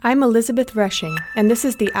I'm Elizabeth Rushing, and this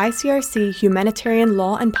is the ICRC Humanitarian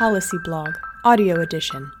Law and Policy blog, audio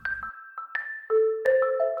edition.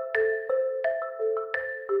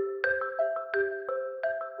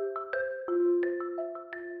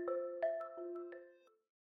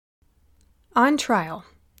 On Trial: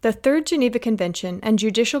 The Third Geneva Convention and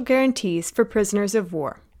Judicial Guarantees for Prisoners of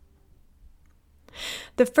War.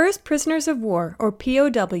 The first prisoners of war, or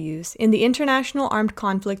POWs, in the international armed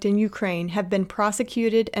conflict in Ukraine have been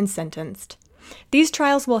prosecuted and sentenced. These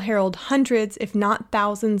trials will herald hundreds, if not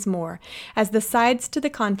thousands more, as the sides to the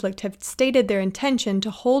conflict have stated their intention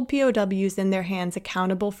to hold POWs in their hands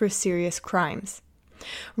accountable for serious crimes.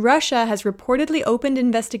 Russia has reportedly opened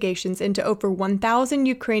investigations into over 1,000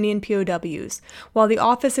 Ukrainian POWs, while the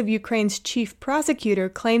Office of Ukraine's chief prosecutor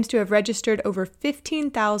claims to have registered over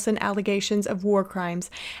 15,000 allegations of war crimes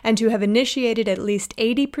and to have initiated at least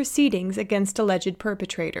 80 proceedings against alleged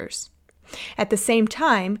perpetrators. At the same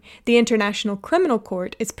time, the International Criminal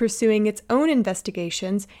Court is pursuing its own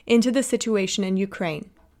investigations into the situation in Ukraine.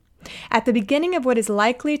 At the beginning of what is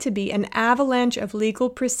likely to be an avalanche of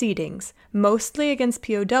legal proceedings, mostly against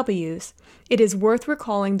POWs, it is worth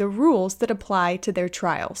recalling the rules that apply to their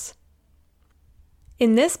trials.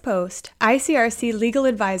 In this post, ICRC legal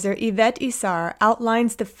advisor Yvette Isar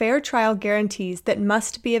outlines the fair trial guarantees that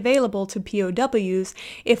must be available to POWs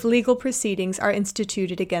if legal proceedings are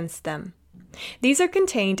instituted against them. These are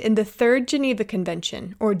contained in the Third Geneva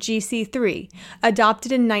Convention, or GC3,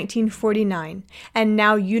 adopted in 1949, and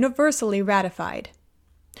now universally ratified.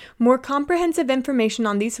 More comprehensive information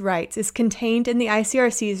on these rights is contained in the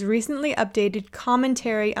ICRC's recently updated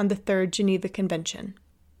commentary on the Third Geneva Convention.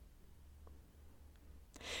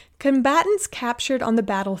 Combatants captured on the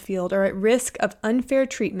battlefield are at risk of unfair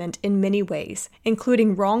treatment in many ways,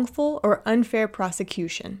 including wrongful or unfair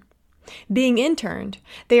prosecution. Being interned,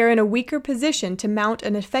 they are in a weaker position to mount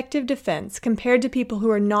an effective defense compared to people who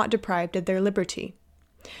are not deprived of their liberty.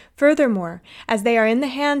 Furthermore, as they are in the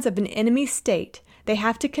hands of an enemy state, they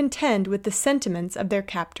have to contend with the sentiments of their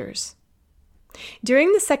captors.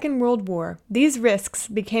 During the Second World War, these risks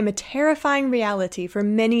became a terrifying reality for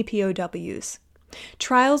many POWs.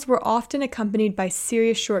 Trials were often accompanied by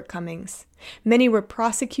serious shortcomings. Many were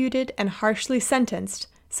prosecuted and harshly sentenced,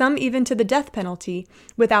 some even to the death penalty,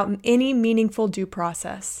 without any meaningful due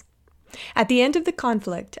process. At the end of the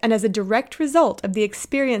conflict, and as a direct result of the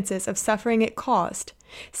experiences of suffering it caused,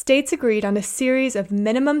 states agreed on a series of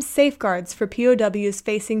minimum safeguards for POWs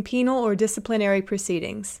facing penal or disciplinary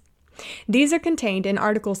proceedings. These are contained in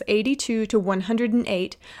Articles 82 to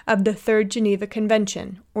 108 of the Third Geneva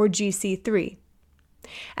Convention, or GC3.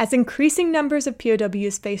 As increasing numbers of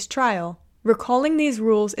POWs face trial, recalling these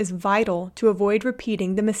rules is vital to avoid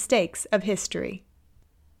repeating the mistakes of history.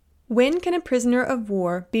 When can a prisoner of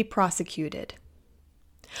war be prosecuted?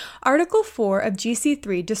 Article 4 of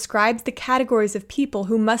GC3 describes the categories of people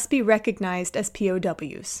who must be recognized as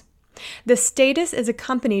POWs. The status is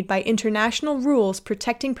accompanied by international rules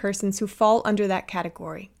protecting persons who fall under that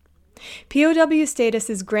category. POW status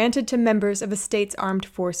is granted to members of a state's armed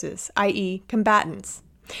forces, i.e., combatants.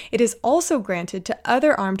 It is also granted to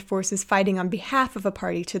other armed forces fighting on behalf of a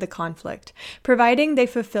party to the conflict, providing they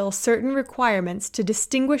fulfill certain requirements to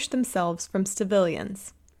distinguish themselves from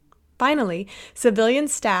civilians. Finally, civilian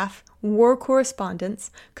staff, war correspondents,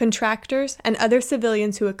 contractors, and other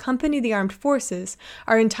civilians who accompany the armed forces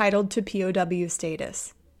are entitled to POW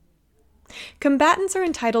status. Combatants are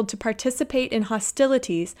entitled to participate in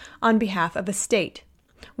hostilities on behalf of a state.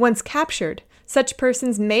 Once captured, such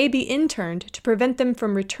persons may be interned to prevent them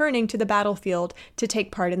from returning to the battlefield to take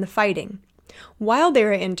part in the fighting. While they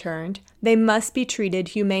are interned, they must be treated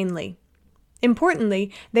humanely. Importantly,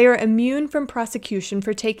 they are immune from prosecution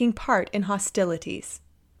for taking part in hostilities.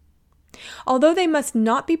 Although they must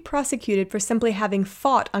not be prosecuted for simply having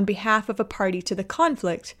fought on behalf of a party to the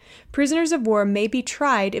conflict, prisoners of war may be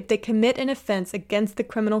tried if they commit an offense against the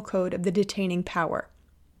criminal code of the detaining power.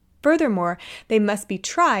 Furthermore, they must be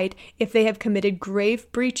tried if they have committed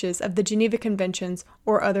grave breaches of the Geneva Conventions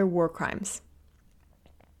or other war crimes.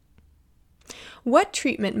 What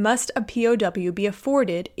treatment must a POW be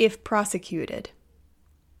afforded if prosecuted?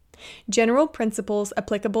 General principles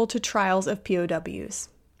applicable to trials of POWs.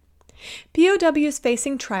 POWs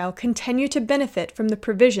facing trial continue to benefit from the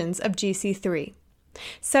provisions of GC3.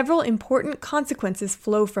 Several important consequences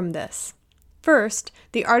flow from this. First,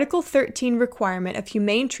 the Article 13 requirement of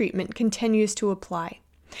humane treatment continues to apply.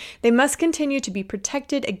 They must continue to be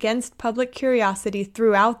protected against public curiosity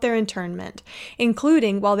throughout their internment,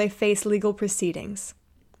 including while they face legal proceedings.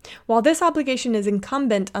 While this obligation is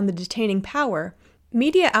incumbent on the detaining power,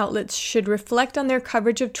 Media outlets should reflect on their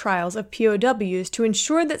coverage of trials of POWs to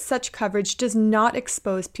ensure that such coverage does not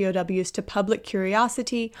expose POWs to public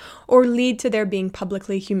curiosity or lead to their being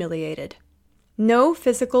publicly humiliated. No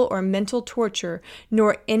physical or mental torture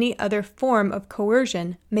nor any other form of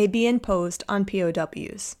coercion may be imposed on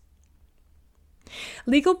POWs.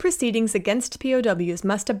 Legal proceedings against POWs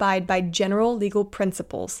must abide by general legal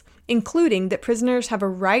principles, including that prisoners have a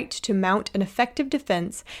right to mount an effective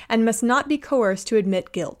defense and must not be coerced to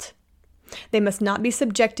admit guilt. They must not be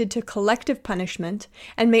subjected to collective punishment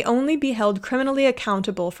and may only be held criminally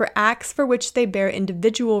accountable for acts for which they bear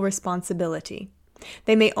individual responsibility.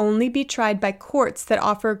 They may only be tried by courts that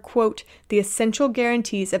offer, quote, the essential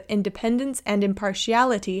guarantees of independence and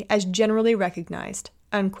impartiality as generally recognized,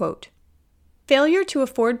 unquote. Failure to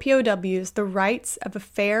afford POWs the rights of a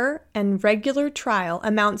fair and regular trial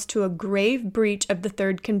amounts to a grave breach of the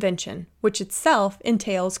Third Convention, which itself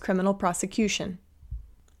entails criminal prosecution.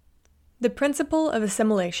 The principle of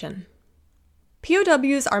assimilation.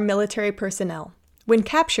 POWs are military personnel. When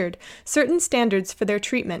captured, certain standards for their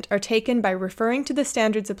treatment are taken by referring to the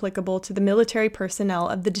standards applicable to the military personnel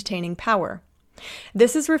of the detaining power.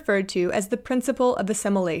 This is referred to as the principle of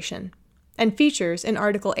assimilation, and features in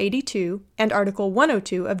Article 82 and Article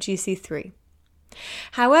 102 of GC3.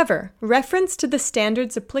 However, reference to the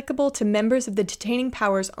standards applicable to members of the detaining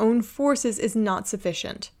power's own forces is not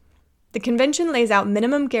sufficient. The Convention lays out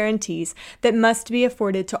minimum guarantees that must be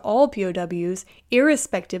afforded to all POWs,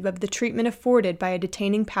 irrespective of the treatment afforded by a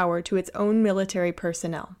detaining power to its own military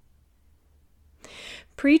personnel.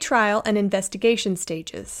 Pre-trial and investigation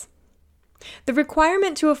stages. The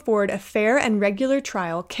requirement to afford a fair and regular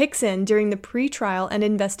trial kicks in during the pre-trial and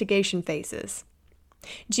investigation phases.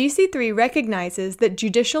 GC3 recognizes that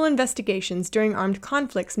judicial investigations during armed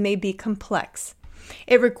conflicts may be complex.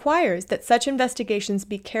 It requires that such investigations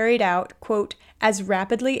be carried out, quote, as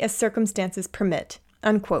rapidly as circumstances permit,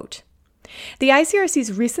 unquote. The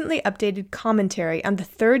ICRC's recently updated commentary on the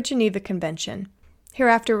Third Geneva Convention,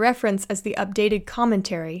 hereafter referenced as the updated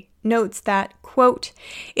commentary, notes that, quote,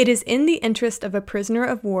 it is in the interest of a prisoner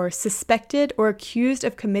of war suspected or accused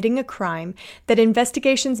of committing a crime that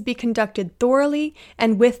investigations be conducted thoroughly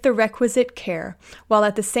and with the requisite care, while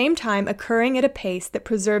at the same time occurring at a pace that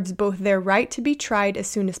preserves both their right to be tried as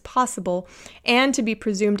soon as possible and to be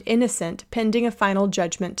presumed innocent pending a final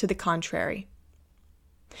judgment to the contrary.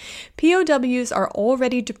 POWs are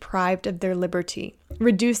already deprived of their liberty,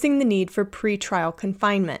 reducing the need for pre-trial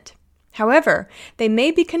confinement. However, they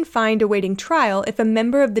may be confined awaiting trial if a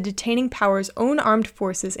member of the detaining power's own armed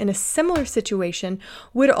forces in a similar situation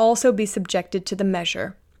would also be subjected to the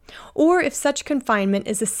measure, or if such confinement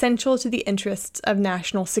is essential to the interests of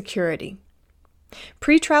national security.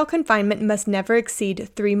 Pre-trial confinement must never exceed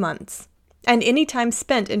 3 months, and any time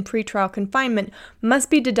spent in pre-trial confinement must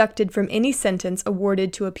be deducted from any sentence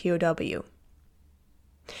awarded to a POW.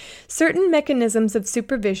 Certain mechanisms of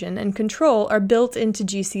supervision and control are built into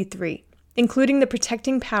GC3, including the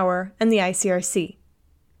protecting power and the ICRC.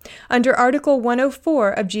 Under Article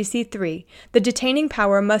 104 of GC3, the detaining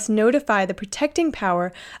power must notify the protecting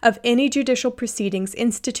power of any judicial proceedings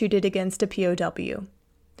instituted against a POW.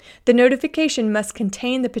 The notification must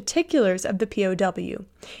contain the particulars of the POW,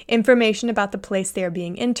 information about the place they are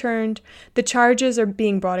being interned, the charges are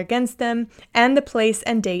being brought against them, and the place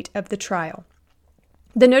and date of the trial.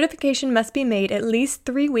 The notification must be made at least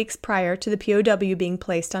 3 weeks prior to the POW being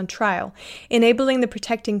placed on trial, enabling the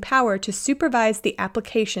protecting power to supervise the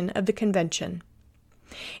application of the Convention.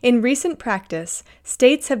 In recent practice,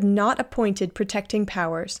 states have not appointed protecting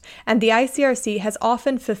powers, and the ICRC has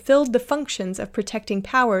often fulfilled the functions of protecting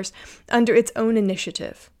powers under its own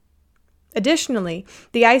initiative. Additionally,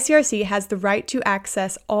 the ICRC has the right to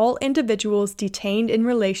access all individuals detained in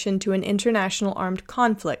relation to an international armed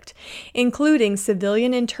conflict, including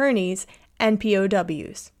civilian internees and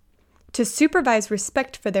POWs. To supervise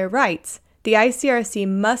respect for their rights, the ICRC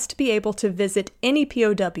must be able to visit any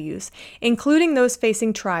POWs, including those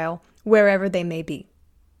facing trial, wherever they may be.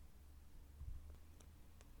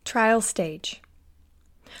 Trial stage.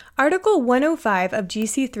 Article 105 of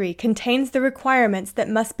GC3 contains the requirements that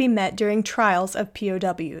must be met during trials of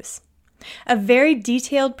POWs. A very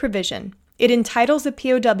detailed provision, it entitles a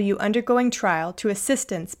POW undergoing trial to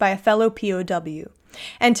assistance by a fellow POW,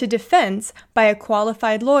 and to defense by a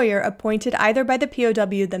qualified lawyer appointed either by the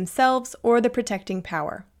POW themselves or the protecting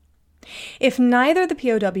power. If neither the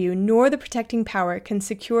POW nor the protecting power can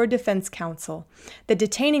secure defense counsel, the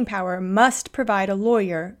detaining power must provide a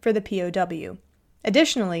lawyer for the POW.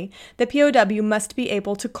 Additionally, the POW must be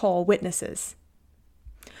able to call witnesses.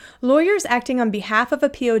 Lawyers acting on behalf of a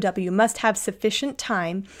POW must have sufficient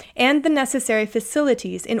time and the necessary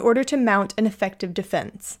facilities in order to mount an effective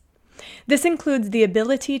defense. This includes the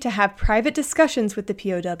ability to have private discussions with the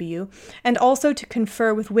POW and also to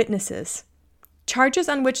confer with witnesses. Charges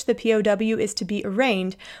on which the POW is to be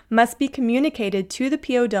arraigned must be communicated to the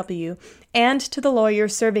POW and to the lawyer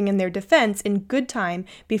serving in their defense in good time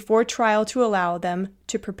before trial to allow them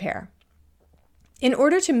to prepare. In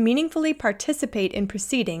order to meaningfully participate in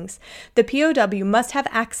proceedings, the POW must have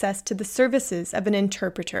access to the services of an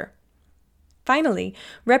interpreter. Finally,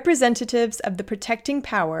 representatives of the protecting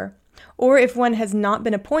power, or if one has not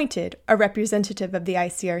been appointed, a representative of the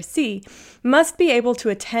ICRC, must be able to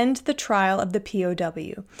attend the trial of the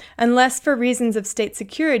POW, unless for reasons of state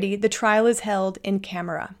security the trial is held in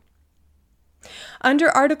camera. Under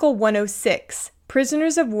Article 106,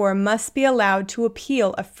 prisoners of war must be allowed to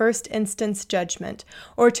appeal a first instance judgment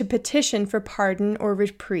or to petition for pardon or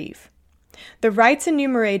reprieve. The rights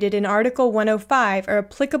enumerated in Article 105 are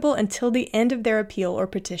applicable until the end of their appeal or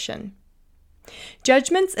petition.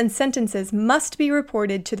 Judgments and sentences must be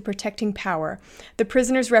reported to the protecting power, the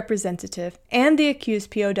prisoner's representative, and the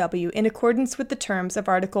accused POW in accordance with the terms of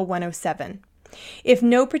Article 107. If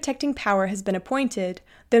no protecting power has been appointed,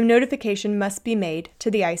 the notification must be made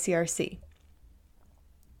to the ICRC.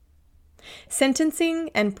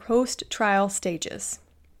 Sentencing and post-trial stages.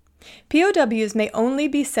 POWs may only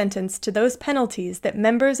be sentenced to those penalties that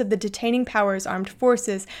members of the detaining power's armed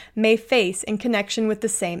forces may face in connection with the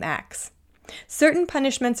same acts. Certain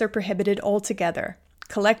punishments are prohibited altogether: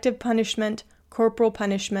 collective punishment, corporal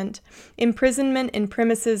punishment, imprisonment in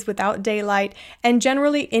premises without daylight, and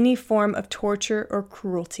generally any form of torture or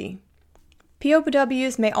cruelty.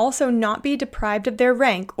 POWs may also not be deprived of their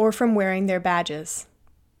rank or from wearing their badges.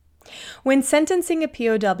 When sentencing a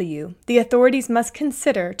POW, the authorities must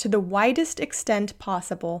consider to the widest extent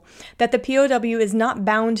possible that the POW is not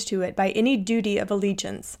bound to it by any duty of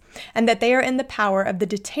allegiance, and that they are in the power of the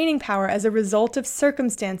detaining power as a result of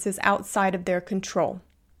circumstances outside of their control.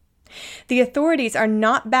 The authorities are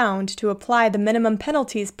not bound to apply the minimum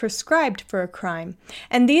penalties prescribed for a crime,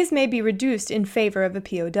 and these may be reduced in favor of a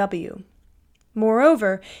POW.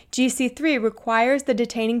 Moreover, GC3 requires the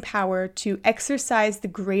detaining power to exercise the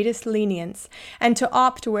greatest lenience and to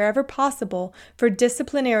opt wherever possible for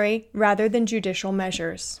disciplinary rather than judicial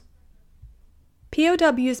measures.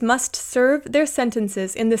 POWs must serve their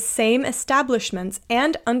sentences in the same establishments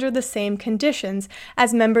and under the same conditions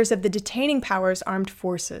as members of the detaining power's armed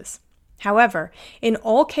forces. However, in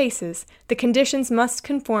all cases, the conditions must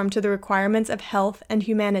conform to the requirements of health and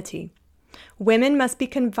humanity. Women must be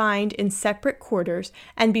confined in separate quarters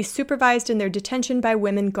and be supervised in their detention by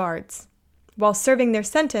women guards. While serving their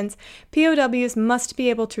sentence, POWs must be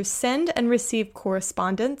able to send and receive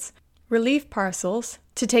correspondence, relief parcels,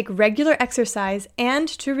 to take regular exercise, and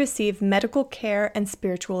to receive medical care and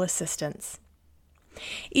spiritual assistance.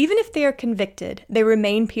 Even if they are convicted, they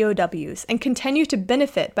remain POWs and continue to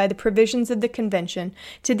benefit by the provisions of the Convention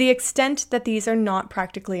to the extent that these are not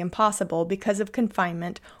practically impossible because of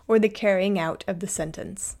confinement or the carrying out of the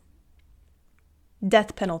sentence.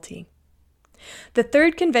 Death penalty. The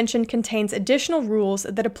Third Convention contains additional rules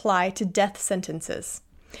that apply to death sentences.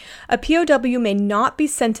 A POW may not be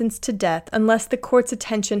sentenced to death unless the court's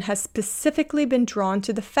attention has specifically been drawn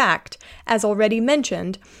to the fact, as already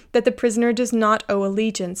mentioned, that the prisoner does not owe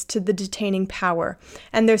allegiance to the detaining power,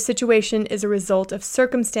 and their situation is a result of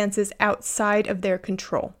circumstances outside of their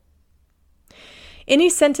control. Any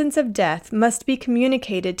sentence of death must be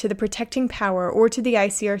communicated to the protecting power or to the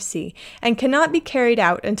ICRC and cannot be carried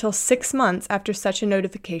out until 6 months after such a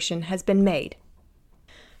notification has been made.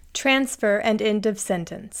 Transfer and end of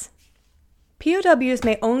sentence. POWs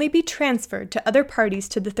may only be transferred to other parties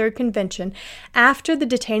to the Third Convention after the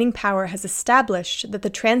detaining power has established that the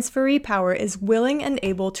transferee power is willing and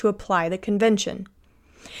able to apply the Convention.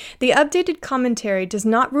 The updated commentary does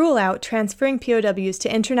not rule out transferring POWs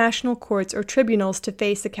to international courts or tribunals to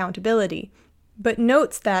face accountability, but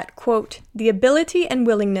notes that, quote, the ability and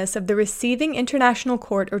willingness of the receiving international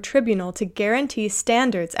court or tribunal to guarantee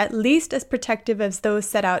standards at least as protective as those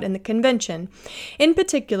set out in the Convention, in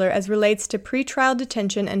particular as relates to pretrial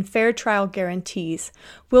detention and fair trial guarantees,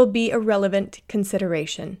 will be a relevant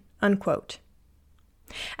consideration, unquote.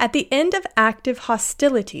 At the end of active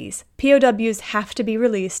hostilities, POWs have to be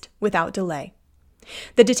released without delay.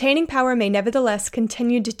 The detaining power may nevertheless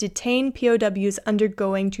continue to detain POWs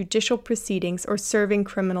undergoing judicial proceedings or serving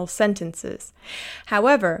criminal sentences.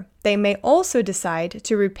 However, they may also decide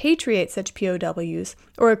to repatriate such POWs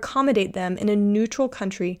or accommodate them in a neutral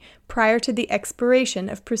country prior to the expiration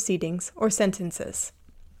of proceedings or sentences.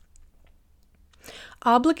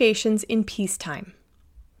 Obligations in peacetime.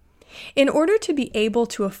 In order to be able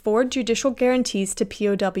to afford judicial guarantees to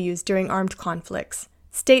POWs during armed conflicts,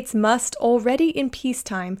 states must already in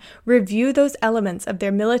peacetime review those elements of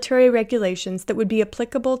their military regulations that would be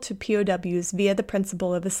applicable to POWs via the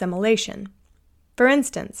principle of assimilation. For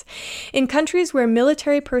instance, in countries where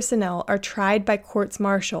military personnel are tried by courts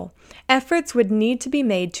martial, efforts would need to be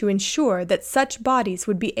made to ensure that such bodies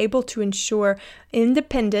would be able to ensure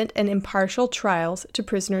independent and impartial trials to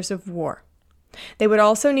prisoners of war. They would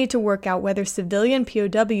also need to work out whether civilian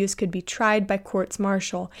POWs could be tried by courts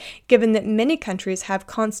martial, given that many countries have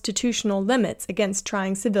constitutional limits against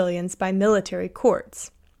trying civilians by military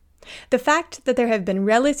courts. The fact that there have been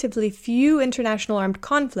relatively few international armed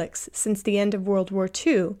conflicts since the end of World War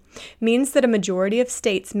II means that a majority of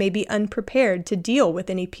states may be unprepared to deal with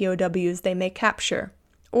any POWs they may capture,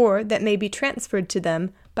 or that may be transferred to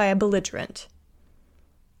them by a belligerent.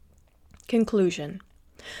 Conclusion.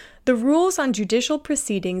 The rules on judicial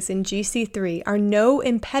proceedings in GC3 are no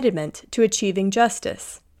impediment to achieving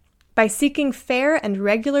justice. By seeking fair and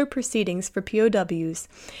regular proceedings for POWs,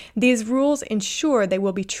 these rules ensure they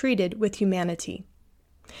will be treated with humanity.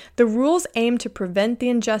 The rules aim to prevent the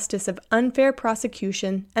injustice of unfair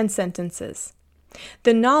prosecution and sentences.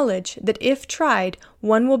 The knowledge that if tried,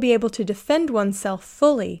 one will be able to defend oneself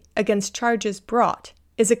fully against charges brought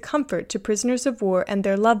is a comfort to prisoners of war and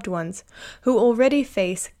their loved ones who already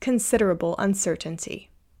face considerable uncertainty.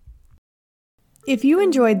 If you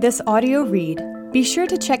enjoyed this audio read, be sure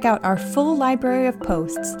to check out our full library of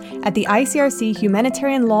posts at the ICRC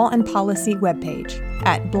Humanitarian Law and Policy webpage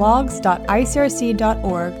at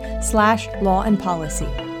blogs.icrc.org/law and policy.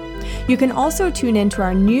 You can also tune in to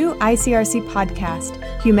our new ICRC podcast,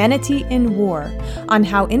 Humanity in War, on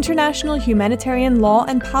how international humanitarian law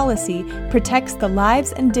and policy protects the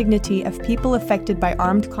lives and dignity of people affected by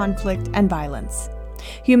armed conflict and violence.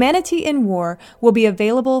 Humanity in War will be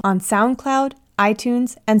available on SoundCloud,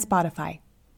 iTunes, and Spotify.